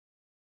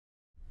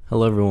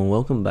Hello everyone,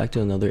 welcome back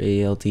to another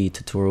ALT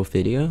tutorial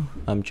video.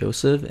 I'm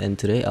Joseph and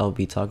today I'll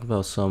be talking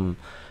about some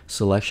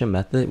selection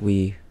method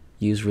we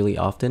use really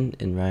often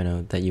in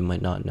Rhino that you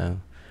might not know.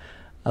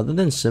 Other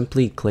than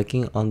simply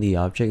clicking on the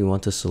object you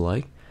want to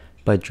select,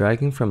 by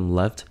dragging from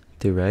left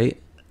to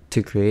right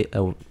to create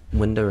a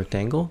window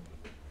rectangle,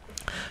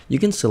 you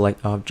can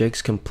select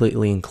objects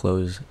completely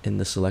enclosed in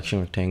the selection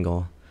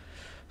rectangle.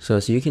 So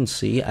as you can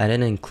see, I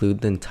didn't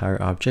include the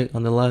entire object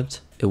on the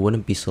left, it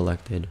wouldn't be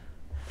selected.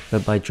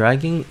 But by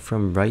dragging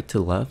from right to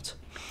left,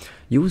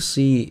 you will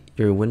see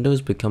your windows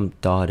become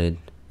dotted,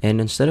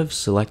 and instead of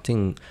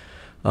selecting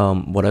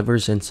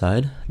whatever's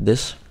inside,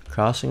 this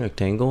crossing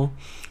rectangle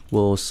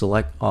will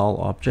select all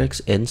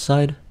objects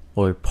inside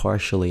or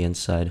partially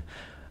inside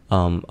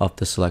of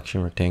the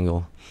selection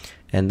rectangle,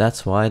 and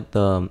that's why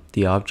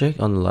the object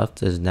on the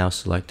left is now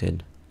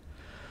selected.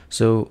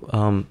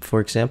 So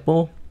for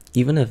example,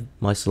 even if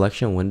my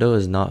selection window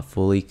is not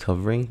fully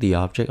covering the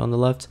object on the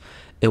left,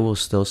 it will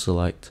still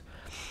select.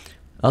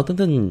 Other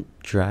than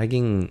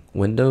dragging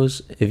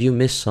windows, if you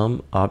miss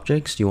some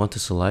objects you want to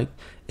select,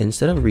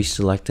 instead of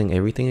reselecting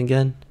everything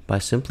again, by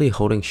simply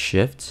holding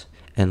shift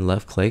and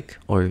left click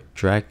or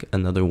drag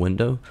another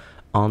window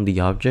on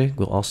the object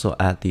will also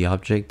add the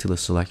object to the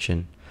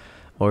selection.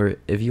 Or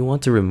if you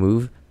want to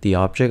remove the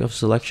object of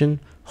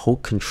selection,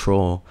 hold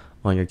Control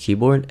on your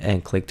keyboard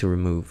and click to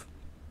remove.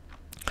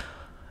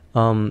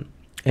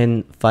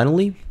 And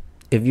finally,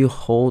 if you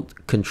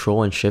hold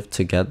Control and Shift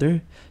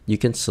together, you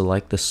can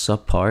select the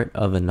subpart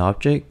of an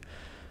object.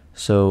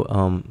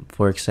 So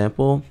for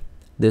example,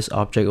 this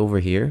object over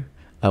here,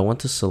 I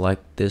want to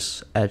select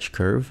this edge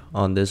curve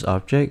on this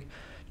object.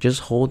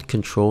 Just hold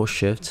Control,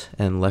 Shift,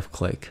 and left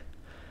click.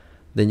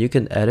 Then you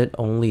can edit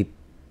only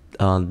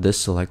this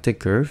selected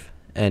curve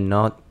and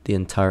not the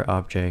entire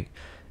object.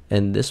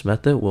 And this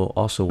method will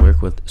also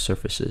work with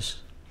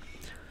surfaces.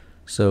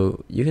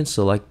 So you can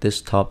select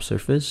this top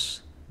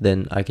surface,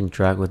 then I can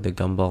drag with the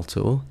gumball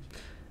tool,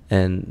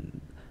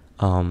 and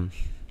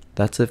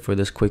that's it for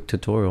this quick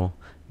tutorial.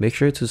 Make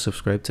sure to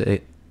subscribe to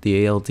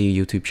the ALD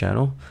YouTube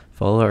channel,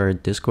 follow our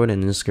Discord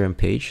and Instagram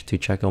page to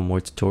check out more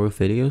tutorial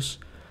videos,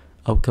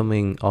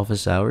 upcoming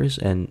office hours,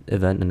 and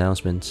event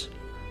announcements.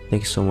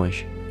 Thanks so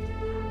much.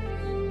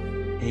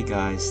 Hey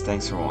guys,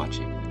 thanks for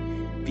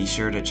watching. Be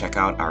sure to check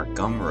out our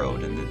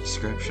Gumroad in the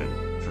description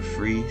for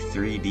free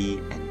 3D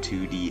and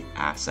 2D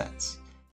assets.